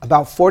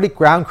About 40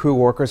 ground crew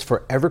workers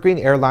for Evergreen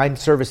Airline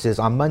Services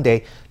on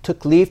Monday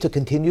took leave to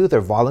continue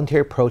their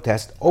voluntary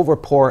protest over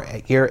poor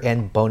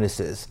year-end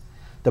bonuses.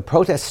 The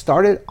protest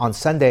started on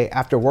Sunday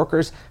after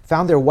workers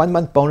found their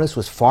one-month bonus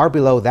was far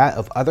below that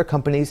of other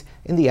companies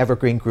in the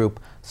Evergreen Group,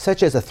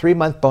 such as a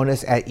 3-month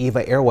bonus at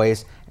EVA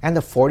Airways and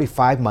a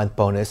 45-month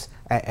bonus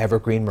at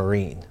Evergreen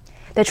Marine.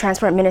 The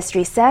Transport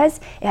Ministry says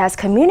it has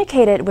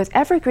communicated with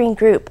Evergreen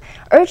Group,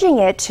 urging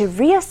it to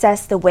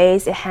reassess the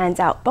ways it hands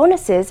out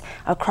bonuses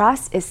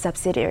across its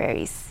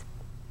subsidiaries.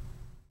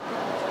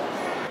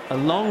 A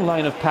long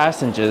line of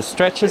passengers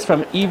stretches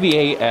from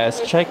EVA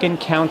Air's check-in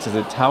counters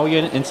at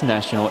Taoyuan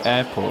International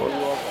Airport.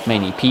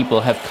 Many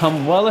people have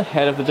come well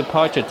ahead of the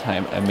departure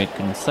time amid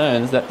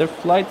concerns that their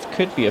flights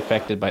could be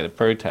affected by the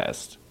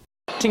protest.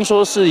 I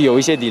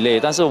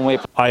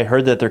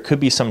heard that there could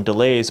be some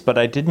delays, but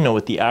I didn't know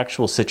what the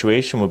actual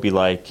situation would be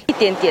like.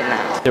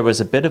 There was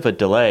a bit of a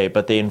delay,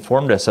 but they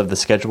informed us of the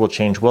schedule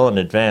change well in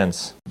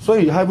advance.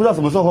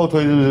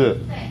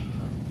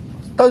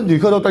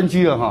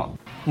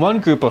 One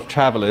group of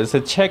travelers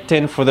had checked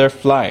in for their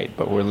flight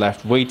but were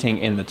left waiting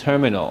in the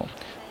terminal.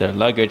 Their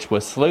luggage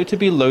was slow to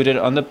be loaded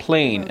on the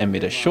plane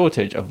amid a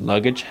shortage of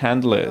luggage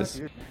handlers.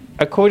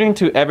 According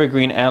to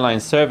Evergreen Airline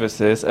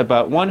Services,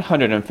 about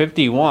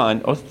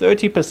 151 or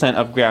 30%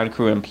 of ground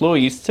crew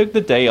employees took the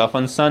day off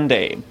on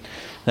Sunday.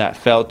 That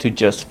fell to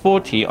just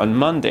 40 on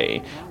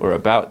Monday, or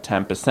about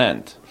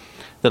 10%.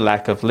 The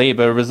lack of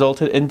labor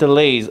resulted in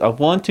delays of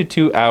 1 to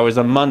 2 hours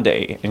on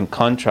Monday, in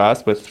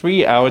contrast with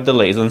 3-hour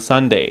delays on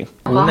Sunday.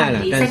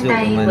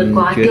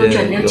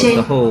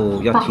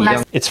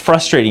 It's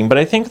frustrating, but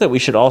I think that we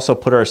should also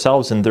put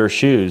ourselves in their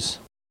shoes.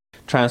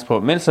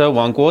 Transport Minister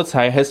Wang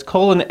Guocai has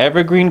called on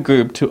Evergreen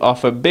Group to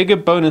offer bigger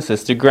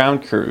bonuses to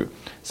ground crew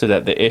so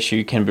that the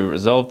issue can be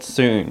resolved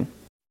soon.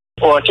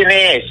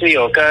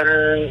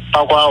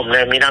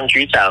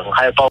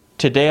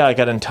 Today I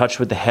got in touch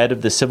with the head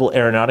of the Civil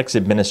Aeronautics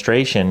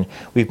Administration.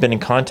 We've been in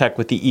contact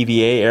with the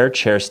EVA Air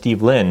Chair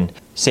Steve Lin,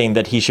 saying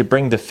that he should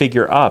bring the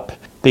figure up.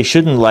 They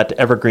shouldn't let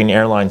Evergreen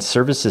Airline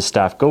Services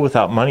staff go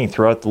without money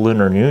throughout the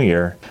Lunar New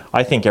Year.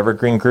 I think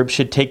Evergreen Group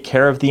should take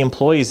care of the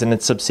employees and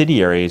its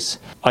subsidiaries.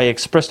 I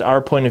expressed our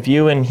point of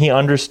view and he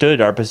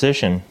understood our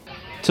position.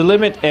 To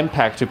limit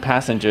impact to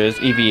passengers,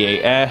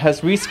 EVA Air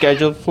has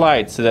rescheduled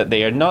flights so that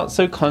they are not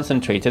so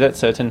concentrated at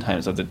certain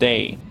times of the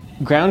day.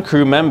 Ground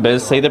crew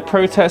members say the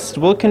protests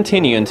will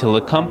continue until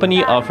the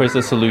company offers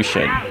a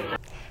solution.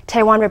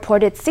 Taiwan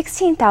reported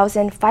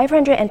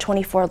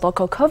 16,524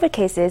 local COVID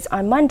cases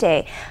on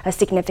Monday, a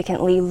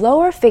significantly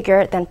lower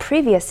figure than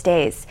previous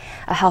days.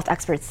 A health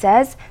expert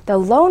says the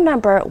low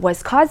number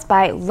was caused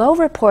by low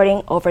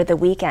reporting over the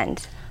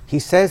weekend. He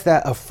says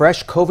that a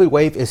fresh COVID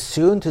wave is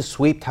soon to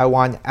sweep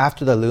Taiwan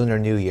after the Lunar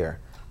New Year.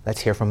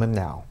 Let's hear from him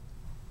now.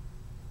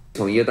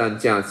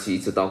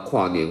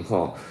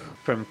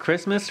 From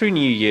Christmas through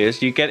New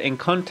Year's, you get in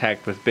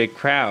contact with big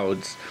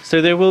crowds,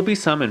 so there will be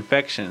some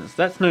infections.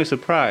 That's no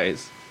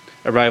surprise.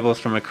 Arrivals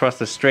from across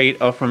the strait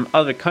or from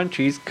other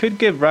countries could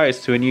give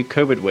rise to a new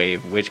COVID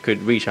wave, which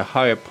could reach a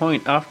higher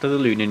point after the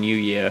Lunar New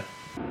Year.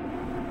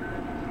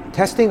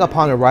 Testing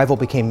upon arrival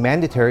became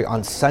mandatory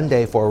on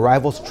Sunday for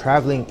arrivals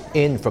traveling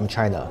in from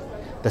China.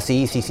 The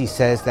CECC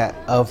says that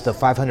of the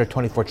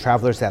 524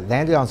 travelers that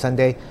landed on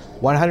Sunday,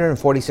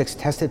 146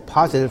 tested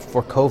positive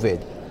for COVID.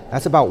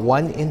 That's about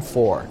 1 in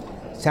 4.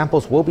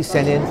 Samples will be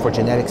sent in for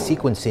genetic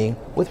sequencing,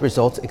 with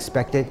results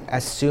expected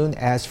as soon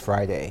as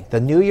Friday. The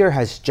new year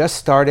has just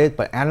started,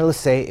 but analysts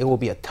say it will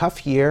be a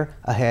tough year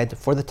ahead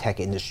for the tech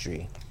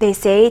industry. They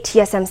say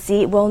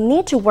TSMC will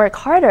need to work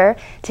harder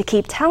to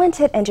keep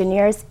talented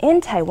engineers in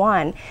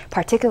Taiwan,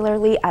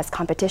 particularly as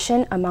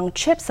competition among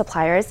chip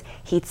suppliers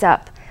heats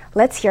up.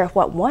 Let's hear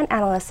what one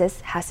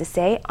analyst has to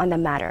say on the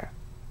matter.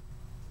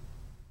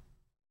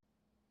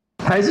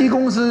 台积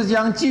公司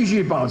将继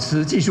续保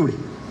持技术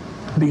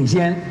领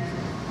先，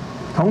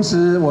同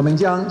时我们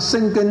将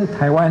深耕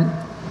台湾，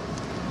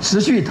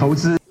持续投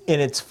资。 In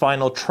its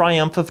final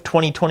triumph of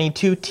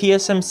 2022,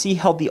 TSMC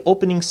held the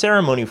opening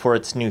ceremony for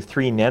its new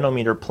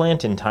 3-nanometer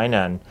plant in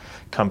Tainan.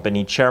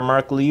 Company chair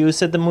Mark Liu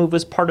said the move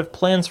was part of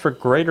plans for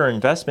greater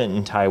investment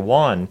in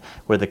Taiwan,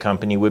 where the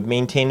company would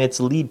maintain its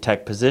lead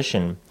tech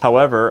position.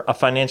 However, a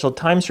Financial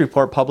Times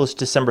report published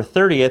December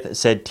 30th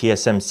said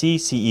TSMC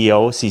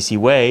CEO C.C.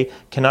 Wei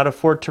cannot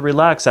afford to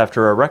relax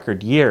after a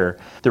record year.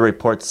 The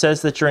report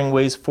says that during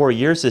Wei's 4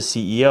 years as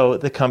CEO,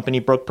 the company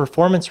broke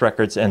performance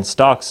records and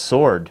stocks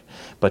soared.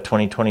 But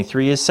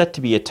 2023 is set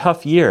to be a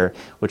tough year,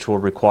 which will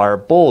require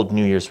bold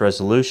New Year's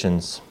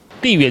resolutions.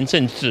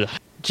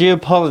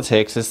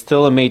 Geopolitics is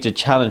still a major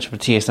challenge for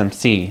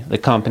TSMC. The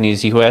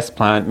company's US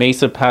plant may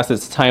surpass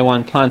its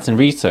Taiwan plants in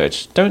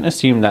research. Don't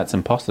assume that's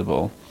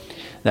impossible.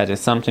 That is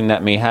something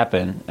that may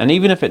happen, and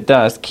even if it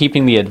does,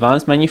 keeping the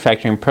advanced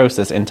manufacturing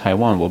process in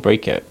Taiwan will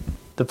break it.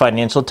 The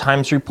Financial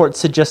Times report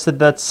suggested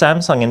that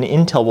Samsung and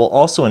Intel will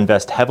also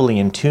invest heavily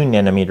in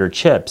 2-nanometer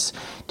chips.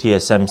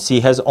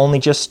 TSMC has only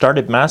just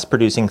started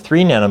mass-producing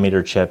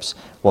 3-nanometer chips,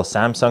 while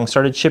Samsung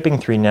started shipping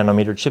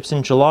 3-nanometer chips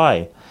in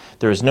July.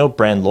 There is no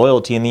brand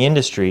loyalty in the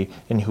industry,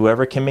 and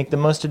whoever can make the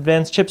most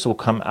advanced chips will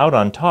come out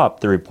on top,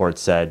 the report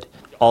said.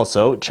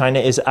 Also, China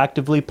is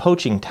actively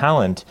poaching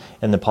talent,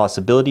 and the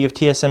possibility of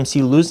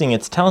TSMC losing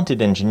its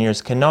talented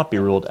engineers cannot be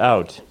ruled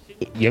out.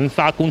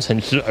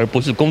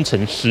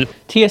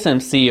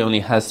 TSMC only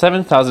has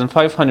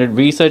 7,500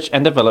 research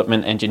and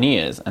development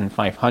engineers, and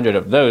 500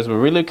 of those were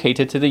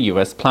relocated to the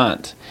US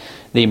plant.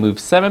 They moved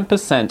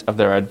 7% of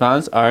their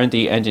advanced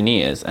R&D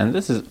engineers, and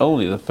this is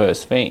only the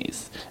first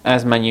phase.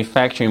 As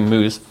manufacturing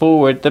moves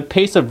forward, the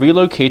pace of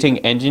relocating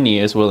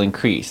engineers will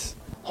increase.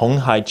 Hong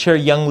Hai Chair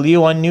Yang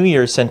Liu on New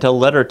Year sent a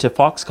letter to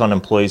Foxconn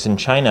employees in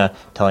China,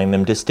 telling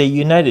them to stay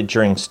united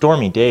during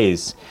stormy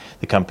days.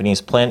 The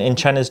company's plant in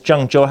China's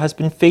Zhengzhou has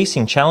been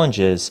facing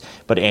challenges,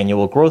 but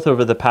annual growth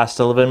over the past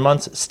 11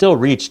 months still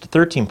reached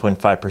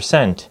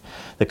 13.5%.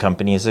 The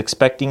company is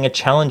expecting a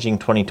challenging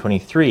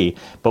 2023,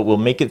 but will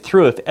make it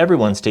through if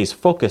everyone stays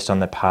focused on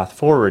the path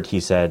forward, he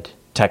said.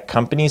 Tech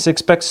companies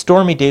expect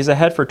stormy days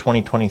ahead for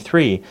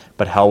 2023,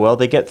 but how well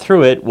they get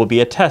through it will be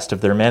a test of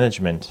their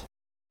management.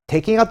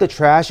 Taking out the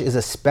trash is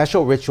a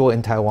special ritual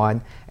in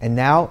Taiwan, and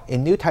now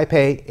in New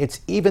Taipei,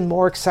 it's even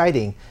more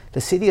exciting. The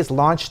city has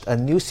launched a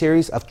new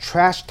series of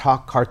trash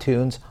talk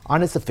cartoons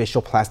on its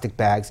official plastic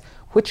bags,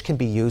 which can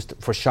be used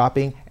for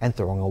shopping and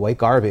throwing away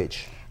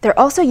garbage. They're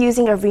also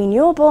using a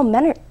renewable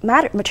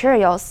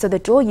materials, so the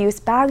dual-use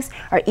bags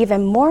are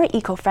even more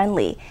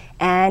eco-friendly.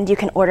 And you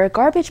can order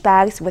garbage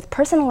bags with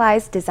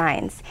personalized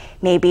designs.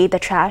 Maybe the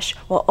trash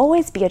will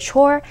always be a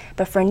chore,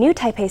 but for New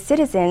Taipei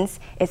citizens,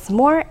 it's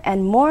more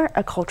and more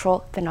a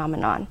cultural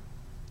phenomenon.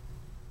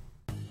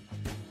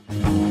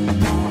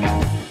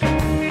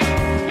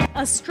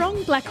 A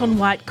strong black on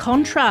white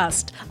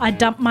contrast. I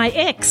dumped my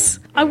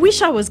ex. I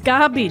wish I was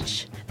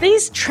garbage.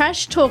 These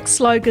trash talk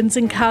slogans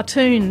and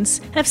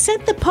cartoons have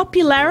sent the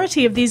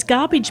popularity of these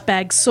garbage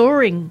bags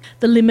soaring.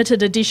 The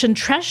limited edition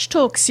Trash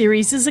Talk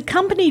series is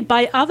accompanied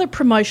by other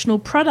promotional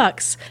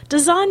products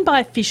designed by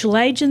official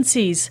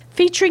agencies,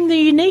 featuring the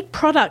unique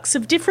products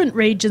of different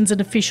regions and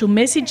official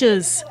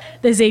messages.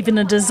 There's even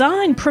a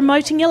design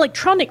promoting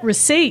electronic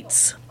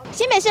receipts.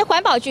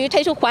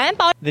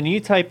 The New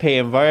Taipei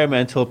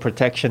Environmental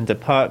Protection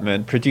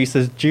Department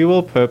produces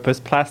dual-purpose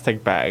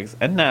plastic bags,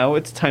 and now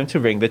it's time to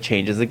ring the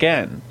changes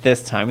again.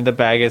 This time the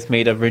bag is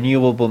made of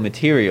renewable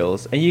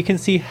materials, and you can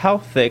see how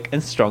thick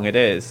and strong it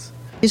is.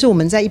 In late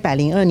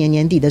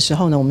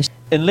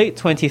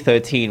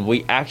 2013,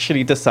 we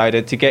actually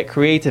decided to get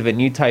creative in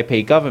New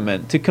Taipei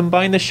government to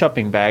combine the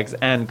shopping bags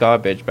and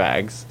garbage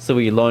bags. So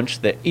we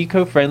launched the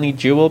eco-friendly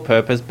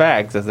dual-purpose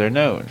bags, as they're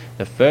known,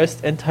 the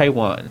first in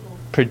Taiwan.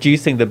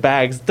 Producing the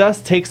bags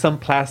does take some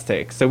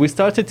plastic, so we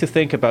started to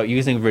think about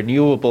using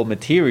renewable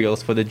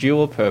materials for the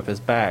dual-purpose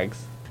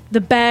bags. The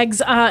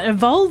bags are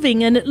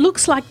evolving and it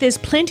looks like there's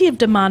plenty of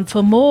demand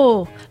for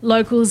more.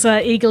 Locals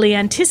are eagerly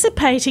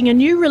anticipating a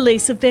new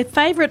release of their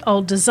favourite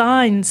old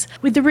designs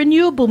with the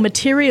renewable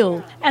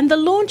material and the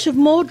launch of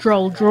more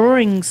droll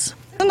drawings.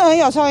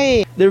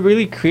 They're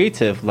really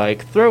creative,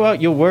 like throw out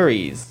your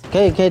worries.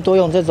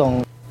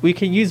 We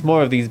can use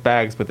more of these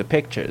bags with the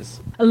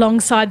pictures.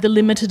 Alongside the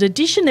limited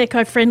edition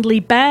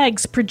eco-friendly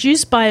bags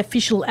produced by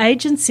official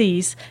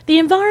agencies, the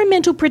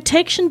Environmental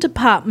Protection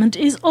Department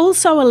is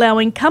also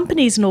allowing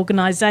companies and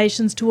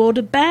organisations to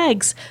order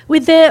bags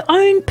with their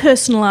own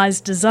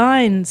personalised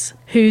designs.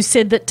 Who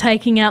said that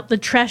taking out the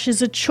trash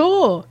is a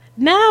chore?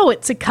 Now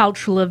it's a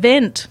cultural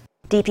event.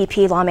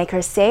 DPP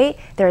lawmakers say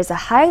there is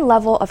a high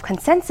level of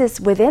consensus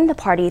within the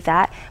party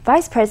that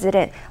Vice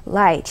President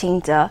Lai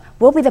Ching-te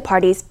will be the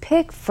party's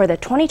pick for the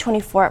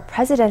 2024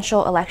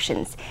 presidential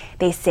elections.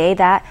 They say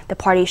that the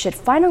party should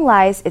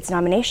finalize its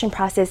nomination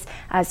process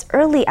as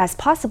early as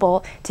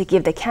possible to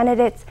give the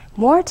candidates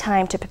more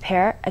time to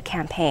prepare a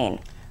campaign.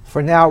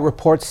 For now,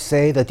 reports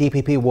say the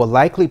DPP will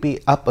likely be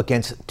up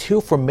against two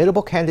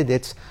formidable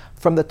candidates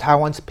from the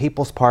Taiwan's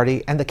People's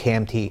Party and the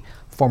KMT,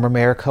 former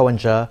Mayor Ko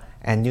Wen-je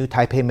and New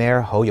Taipei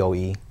Mayor Hou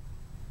You-yi.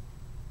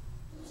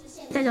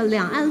 在这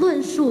两岸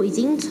论述已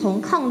经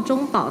从抗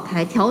中保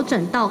台调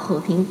整到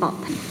和平保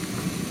台。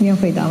你要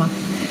回答吗？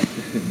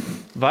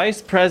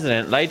 Vice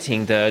President Lai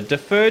Ching-te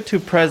deferred to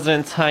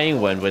President Tsai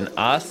Ing-wen when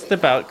asked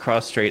about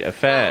cross-strait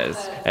affairs.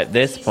 At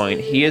this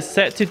point, he is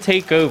set to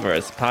take over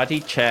as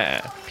party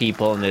chair.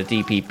 People in the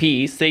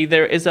DPP say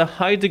there is a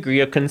high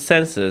degree of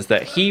consensus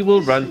that he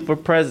will run for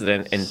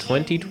president in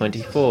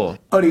 2024.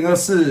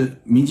 2024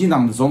民进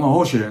党的总统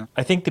候选人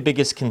I think the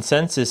biggest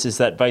consensus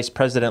is that Vice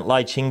President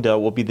Lai Ching-te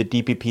will be the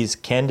DPP's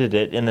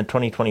candidate in the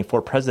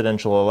 2024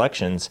 presidential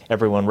elections.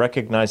 Everyone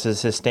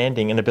recognizes his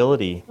standing and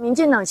ability. 民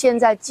进党现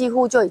在几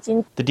乎就已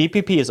经 The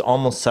DPP is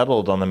almost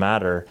settled on the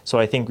matter, so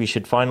I think we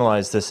should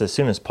finalize this as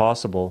soon as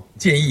possible.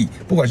 建议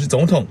不管是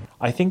总统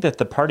I think that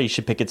the party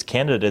should pick its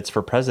candidates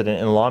for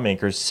president and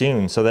lawmakers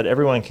soon so that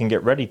everyone can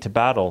get ready to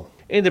battle.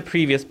 In the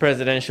previous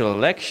presidential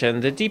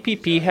election, the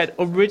DPP had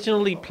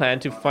originally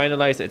planned to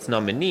finalize its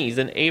nominees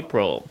in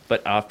April.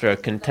 But after a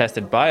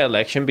contested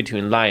by-election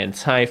between Lai and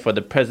Tsai for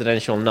the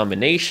presidential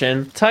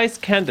nomination, Tsai's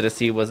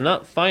candidacy was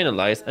not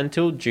finalized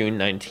until June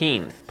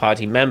 19th.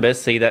 Party members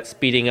say that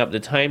speeding up the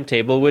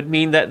timetable would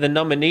mean that the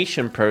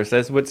nomination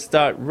process would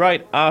start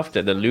right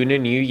after the Lunar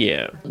New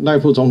Year.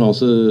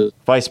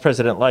 Vice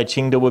President Lai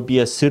Ching-te would be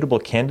a suitable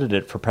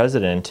candidate for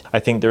president. I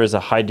think there is a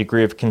high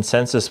degree of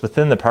consensus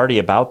within the party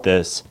about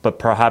this, but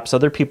perhaps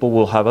other people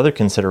will have other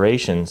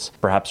considerations.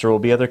 Perhaps there will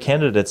be other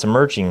candidates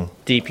emerging.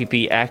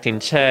 DPP acting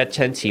chair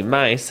Chen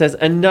Chi-mai says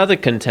another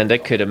contender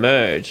could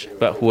emerge,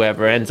 but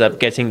whoever ends up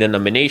getting the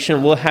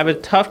nomination will have a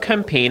tough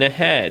campaign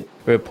ahead.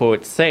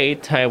 Reports say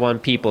Taiwan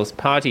People's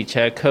Party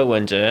chair Ko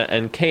Wen-je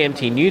and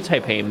KMT New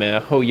Taipei mayor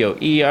Hou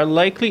You-yi are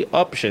likely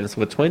options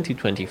for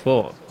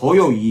 2024.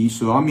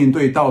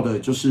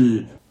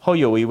 Hou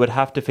You-yi would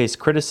have to face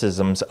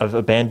criticisms of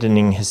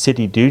abandoning his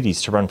city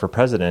duties to run for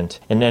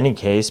president. In any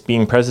case,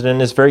 being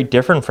president is very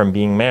different from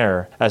being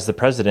mayor. As the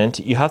president,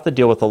 you have to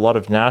deal with a lot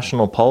of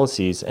national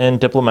policies and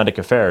diplomatic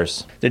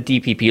affairs. The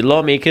DPP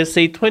lawmakers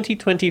say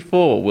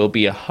 2024 will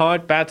be a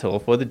hard battle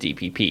for the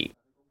DPP.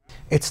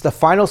 It's the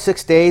final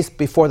 6 days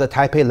before the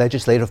Taipei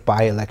legislative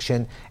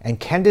by-election, and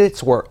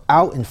candidates were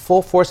out in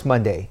full force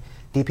Monday.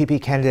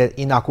 DPP candidate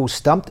Enoch Wu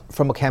stumped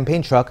from a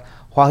campaign truck,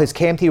 while his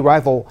KMT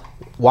rival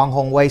Wang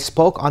Hongwei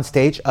spoke on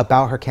stage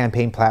about her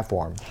campaign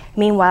platform.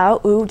 Meanwhile,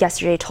 Wu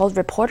yesterday told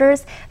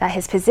reporters that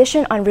his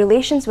position on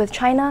relations with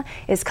China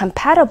is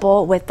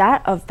compatible with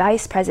that of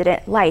Vice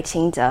President Lai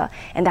Ching-te,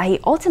 and that he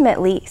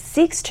ultimately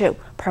seeks to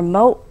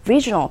promote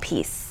regional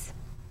peace.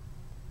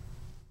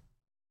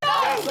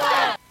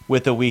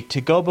 With a week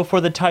to go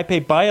before the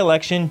Taipei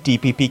by-election,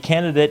 DPP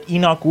candidate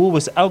Enoch Wu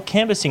was out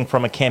canvassing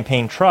from a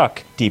campaign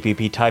truck.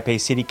 DPP Taipei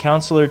City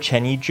Councilor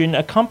Chen Yijun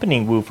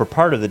accompanied Wu for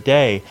part of the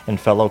day, and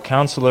fellow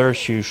councilor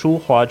Xu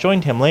Shuhua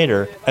joined him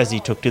later as he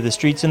took to the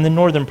streets in the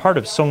northern part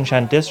of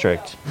Songshan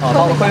District.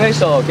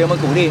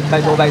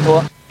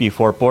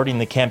 Before boarding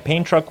the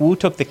campaign truck, Wu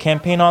took the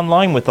campaign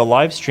online with a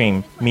live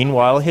stream.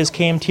 Meanwhile, his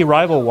KMT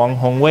rival Wang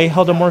Hongwei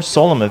held a more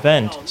solemn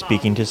event,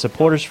 speaking to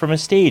supporters from a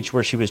stage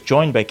where she was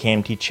joined by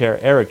KMT chair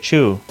Eric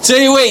Chu.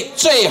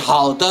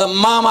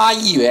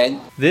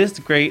 This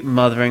great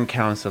mother and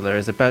councillor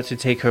is about to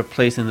take her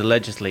place in the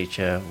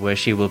legislature, where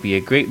she will be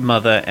a great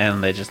mother and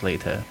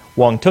legislator.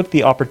 Wang took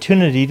the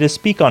opportunity to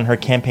speak on her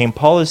campaign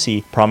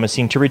policy,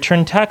 promising to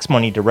return tax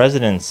money to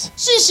residents.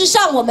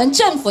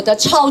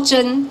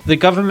 The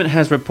government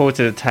has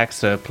reported a tax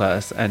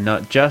surplus, and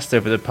not just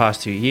over the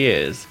past 2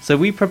 years, so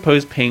we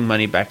propose paying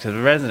money back to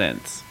the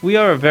residents. We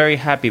are very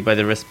happy by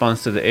the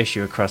response to the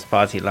issue across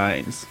party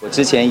lines.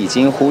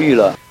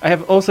 I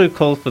have also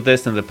called for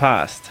this in the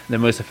past. The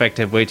most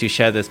effective way to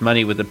share this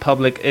money with the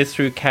public is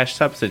through cash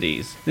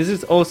subsidies. This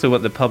is also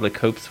what the public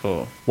hopes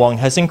for. Wang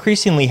has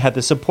increasingly had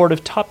the support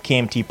of top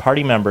KMT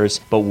party members,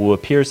 but Wu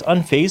appears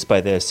unfazed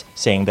by this,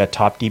 saying that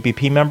top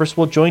DPP members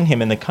will join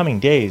him in the coming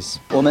days.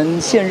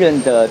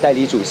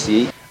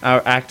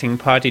 Our acting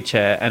party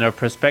chair and our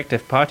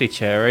prospective party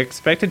chair are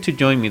expected to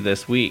join me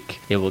this week.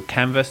 They will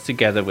canvass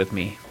together with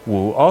me.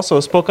 Wu also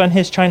spoke on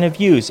his China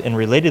views and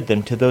related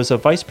them to those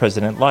of Vice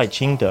President Lai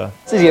Ching-te.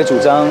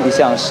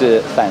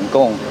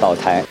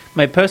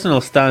 My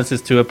personal stance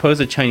is to oppose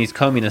the Chinese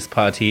Communist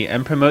Party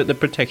and promote the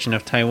protection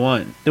of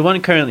Taiwan. The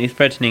one currently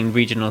threatening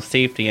regional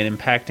safety and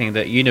impacting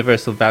the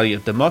universal value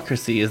of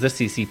democracy is the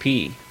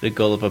CCP. The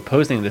goal of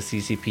opposing the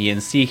CCP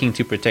and seeking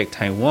to protect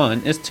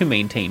Taiwan is to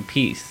maintain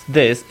peace.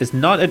 This is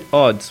not at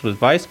odds with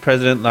Vice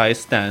President Lai's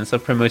stance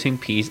of promoting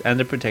peace and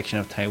the protection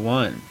of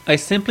Taiwan. I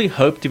simply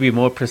hope to be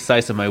more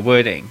precise in my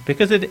wording,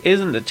 because it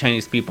isn't the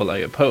Chinese people I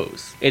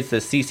oppose. It's the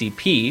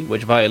CCP,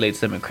 which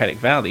violates democratic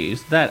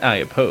values, that I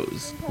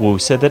oppose. Wu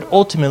said that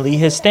ultimately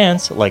his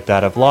stance, like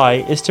that of Lai,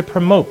 is to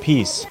promote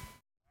peace.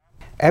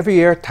 Every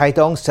year,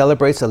 Taitung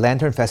celebrates the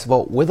Lantern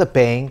Festival with a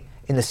bang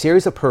in a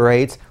series of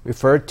parades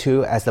referred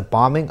to as the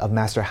Bombing of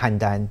Master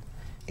Handan.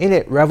 In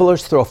it,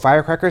 revelers throw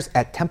firecrackers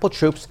at temple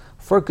troops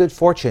for good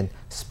fortune,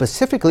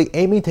 specifically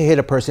aiming to hit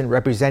a person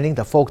representing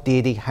the folk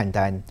deity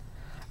Handan.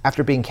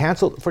 After being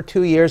cancelled for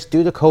 2 years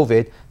due to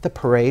COVID, the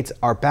parades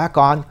are back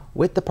on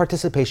with the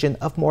participation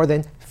of more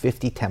than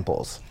 50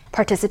 temples.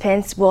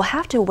 Participants will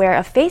have to wear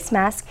a face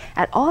mask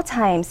at all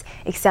times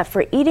except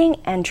for eating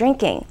and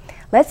drinking.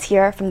 Let's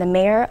hear from the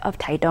mayor of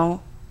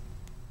Taitung.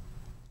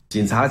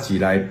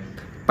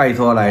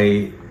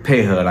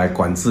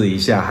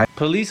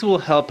 Police will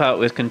help out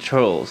with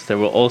controls. There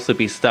will also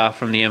be staff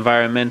from the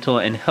environmental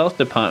and health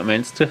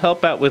departments to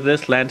help out with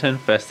this Lantern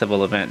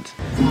Festival event.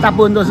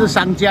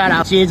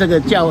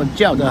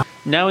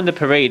 Now in the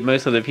parade,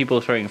 most of the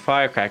people throwing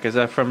firecrackers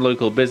are from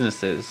local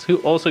businesses, who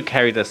also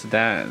carry the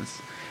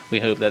sedans. We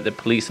hope that the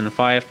police and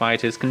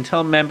firefighters can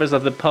tell members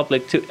of the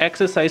public to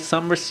exercise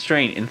some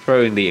restraint in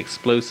throwing the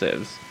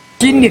explosives.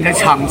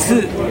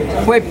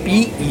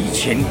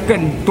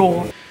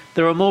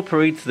 There are more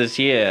parades this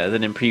year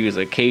than in previous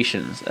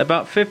occasions,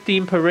 about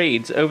 15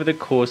 parades over the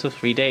course of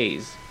 3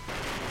 days.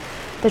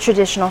 The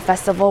traditional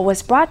festival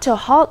was brought to a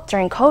halt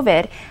during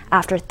COVID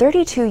after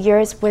 32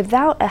 years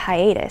without a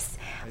hiatus.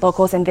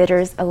 Locals and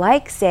visitors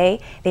alike say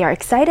they are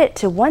excited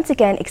to once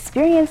again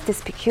experience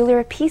this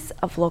peculiar piece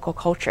of local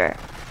culture.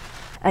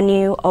 A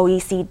new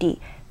OECD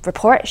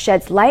report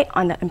sheds light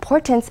on the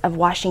importance of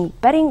washing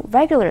bedding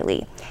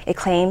regularly. It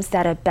claims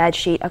that a bed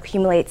sheet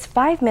accumulates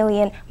 5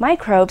 million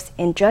microbes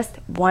in just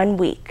 1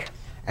 week.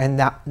 And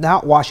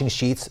not washing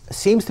sheets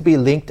seems to be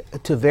linked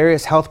to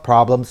various health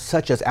problems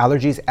such as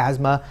allergies,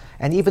 asthma,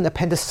 and even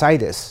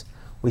appendicitis.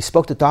 We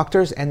spoke to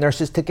doctors and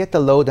nurses to get the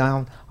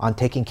lowdown on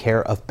taking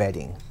care of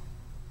bedding.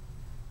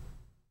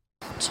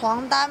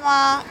 床单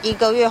吗？1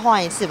个月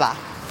换一次吧。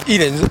1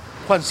年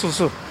换次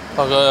数，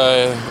大概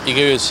1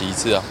个月洗一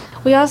次啊。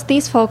 We asked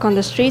these folk on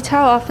the street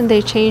how often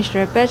they change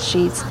their bed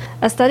sheets.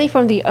 A study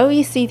from the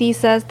OECD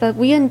says that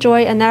we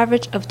enjoy an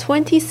average of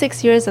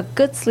 26 years of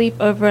good sleep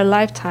over a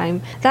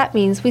lifetime. That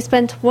means we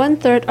spend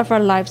 1/3 of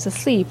our lives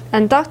asleep.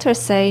 And doctors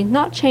say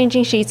not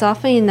changing sheets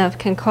often enough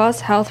can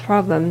cause health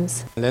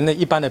problems.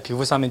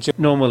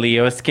 Normally,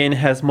 your skin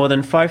has more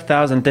than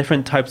 5,000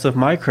 different types of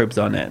microbes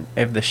on it.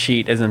 If the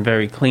sheet isn't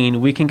very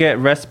clean, we can get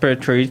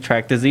respiratory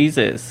tract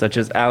diseases such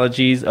as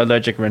allergies,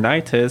 allergic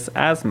rhinitis,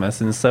 asthma,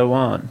 and so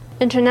on.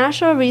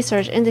 International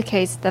research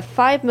indicates that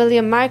 5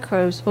 million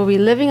microbes will be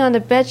living on the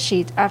bed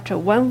sheet after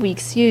 1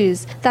 week's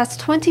use. That's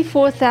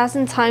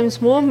 24,000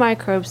 times more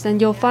microbes than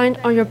you'll find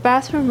on your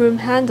bathroom room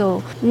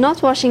handle.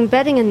 Not washing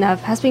bedding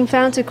enough has been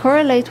found to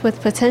correlate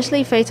with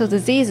potentially fatal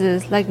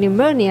diseases like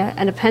pneumonia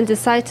and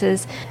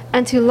appendicitis,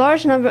 and to a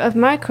large number of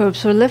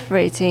microbes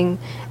proliferating.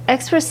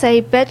 Experts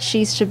say bed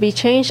sheets should be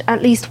changed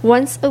at least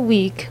once a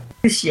week.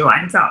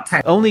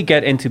 Only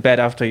get into bed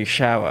after you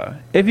shower.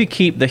 If you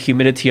keep the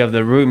humidity of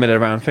the room at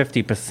around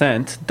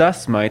 50%,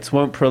 dust mites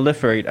won't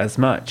proliferate as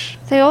much.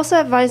 They also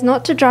advise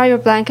not to dry your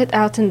blanket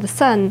out in the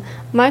sun.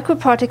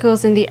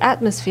 Microparticles in the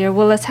atmosphere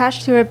will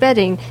attach to your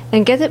bedding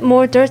and get it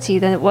more dirty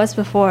than it was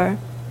before.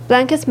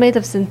 Blankets made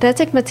of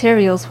synthetic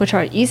materials which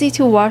are easy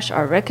to wash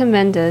are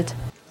recommended.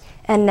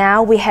 And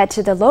now we head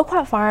to the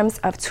loquat farms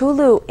of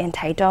Tulu in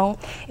Taidong.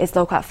 It's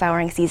loquat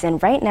flowering season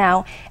right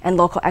now, and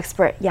local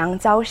expert Yang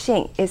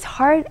Zhaoxing is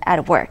hard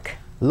at work.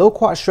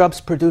 Loquat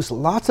shrubs produce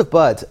lots of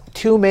buds,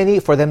 too many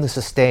for them to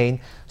sustain,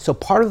 so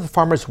part of the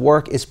farmer's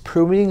work is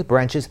pruning the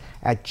branches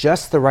at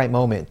just the right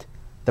moment.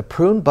 The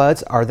pruned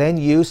buds are then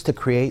used to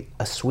create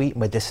a sweet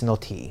medicinal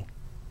tea.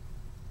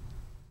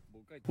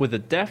 With a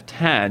deft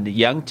hand,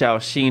 Yang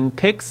Zhaoxing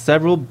picks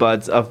several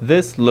buds of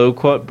this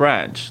loquat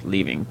branch,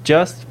 leaving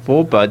just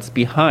 4 buds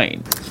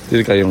behind.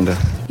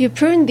 You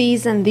prune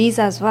these and these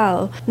as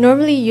well.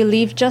 Normally you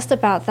leave just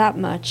about that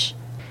much.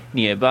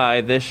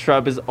 Nearby, this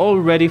shrub is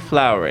already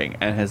flowering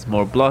and has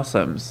more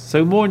blossoms,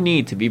 so more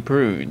need to be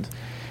pruned.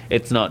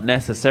 It's not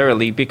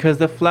necessarily because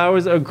the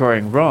flowers are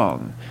growing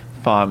wrong.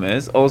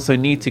 Farmers also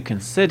need to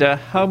consider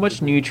how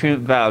much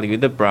nutrient value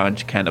the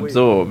branch can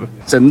absorb.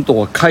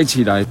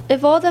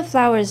 If all the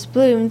flowers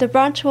bloom, the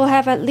branch will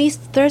have at least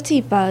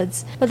 30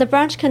 buds, but the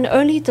branch can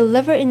only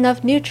deliver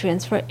enough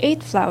nutrients for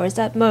 8 flowers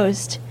at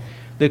most.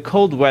 The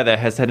cold weather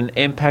has had an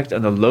impact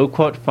on the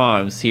loquat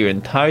farms here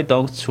in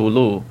Taidong's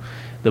Tulu.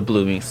 The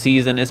blooming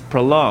season is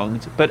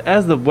prolonged, but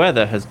as the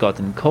weather has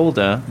gotten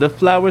colder, the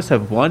flowers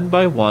have one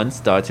by one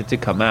started to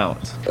come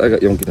out.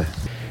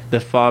 The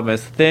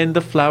farmers thin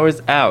the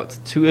flowers out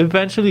to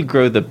eventually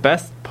grow the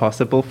best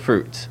possible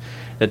fruit.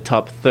 The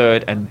top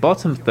third and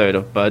bottom third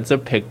of buds are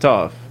picked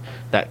off.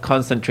 That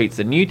concentrates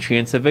the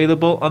nutrients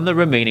available on the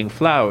remaining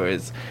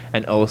flowers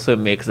and also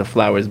makes the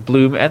flowers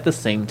bloom at the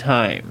same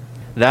time.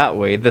 That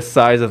way, the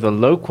size of the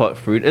loquat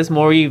fruit is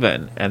more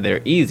even and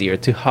they're easier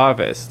to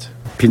harvest.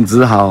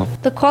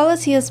 The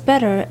quality is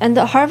better and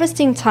the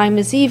harvesting time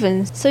is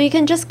even, so you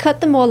can just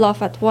cut them all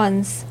off at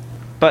once.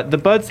 But the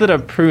buds that are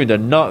pruned are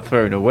not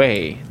thrown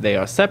away. They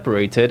are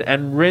separated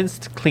and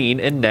rinsed clean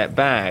in net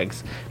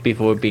bags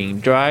before being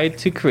dried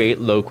to create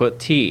loquat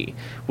tea,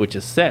 which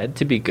is said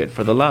to be good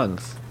for the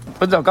lungs.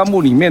 It's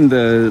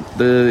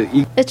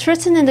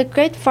written in the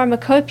Great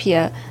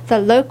Pharmacopoeia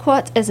that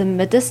loquat is a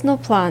medicinal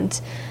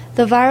plant.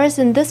 The virus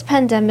in this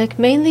pandemic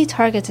mainly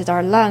targeted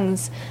our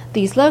lungs.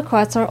 These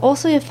loquats are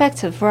also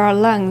effective for our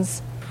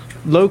lungs.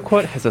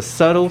 Loquat has a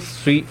subtle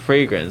sweet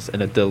fragrance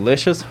and a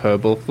delicious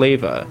herbal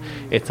flavor.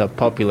 It's a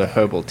popular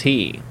herbal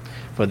tea.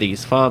 For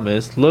these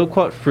farmers,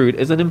 loquat fruit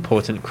is an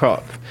important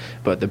crop,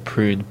 but the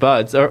pruned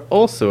buds are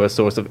also a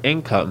source of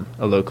income,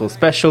 a local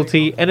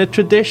specialty, and a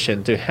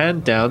tradition to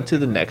hand down to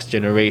the next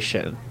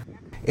generation.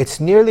 It's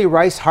nearly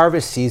rice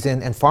harvest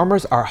season, and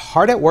farmers are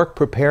hard at work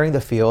preparing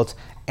the fields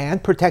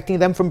and protecting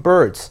them from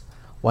birds.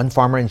 One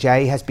farmer in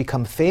Jiayi has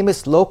become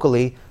famous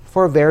locally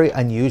for a very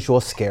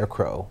unusual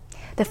scarecrow.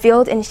 The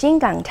field in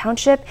Xingang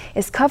Township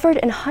is covered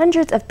in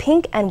hundreds of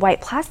pink and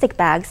white plastic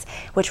bags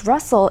which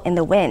rustle in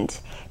the wind.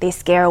 They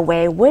scare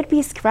away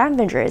would-be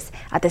scavengers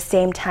at the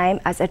same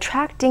time as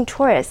attracting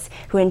tourists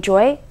who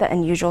enjoy the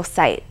unusual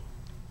sight.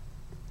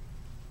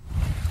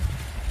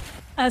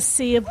 A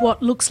sea of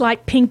what looks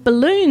like pink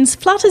balloons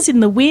flutters in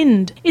the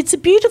wind. It's a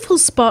beautiful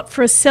spot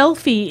for a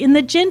selfie in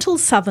the gentle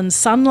southern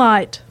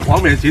sunlight.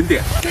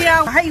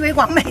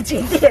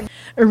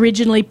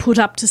 Originally put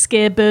up to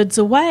scare birds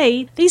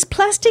away, these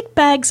plastic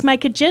bags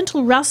make a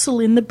gentle rustle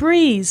in the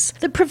breeze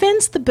that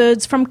prevents the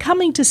birds from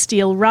coming to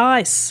steal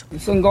rice.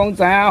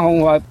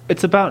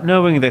 It's about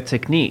knowing the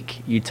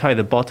technique. You tie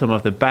the bottom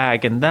of the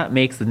bag and that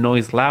makes the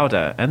noise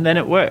louder, and then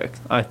it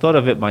works. I thought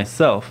of it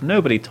myself,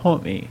 nobody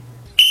taught me.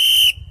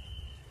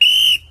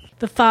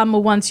 The farmer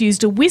once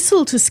used a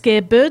whistle to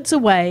scare birds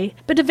away,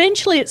 but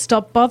eventually it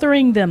stopped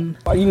bothering them.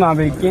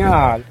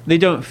 They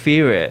don't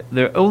fear it,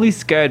 they're only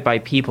scared by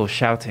people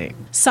shouting.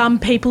 Some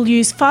people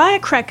use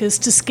firecrackers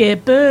to scare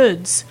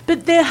birds,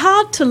 but they're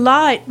hard to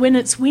light when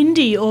it's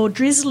windy or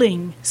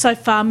drizzling. So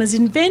farmers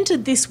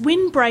invented this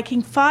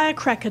wind-breaking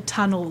firecracker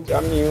tunnel.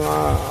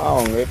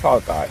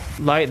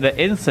 Light the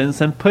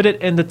incense and put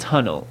it in the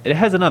tunnel. It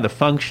has another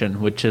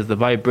function, which is the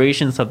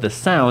vibrations of the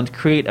sound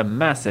create a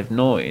massive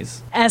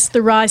noise. As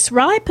the rice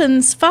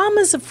ripens,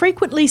 farmers are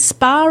frequently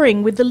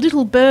sparring with the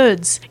little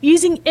birds,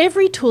 using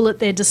every tool at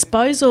their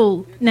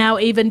disposal. Now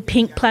even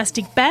pink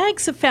plastic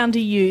bags have found a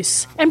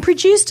use and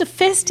produced a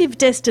festive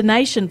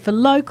destination for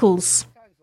locals.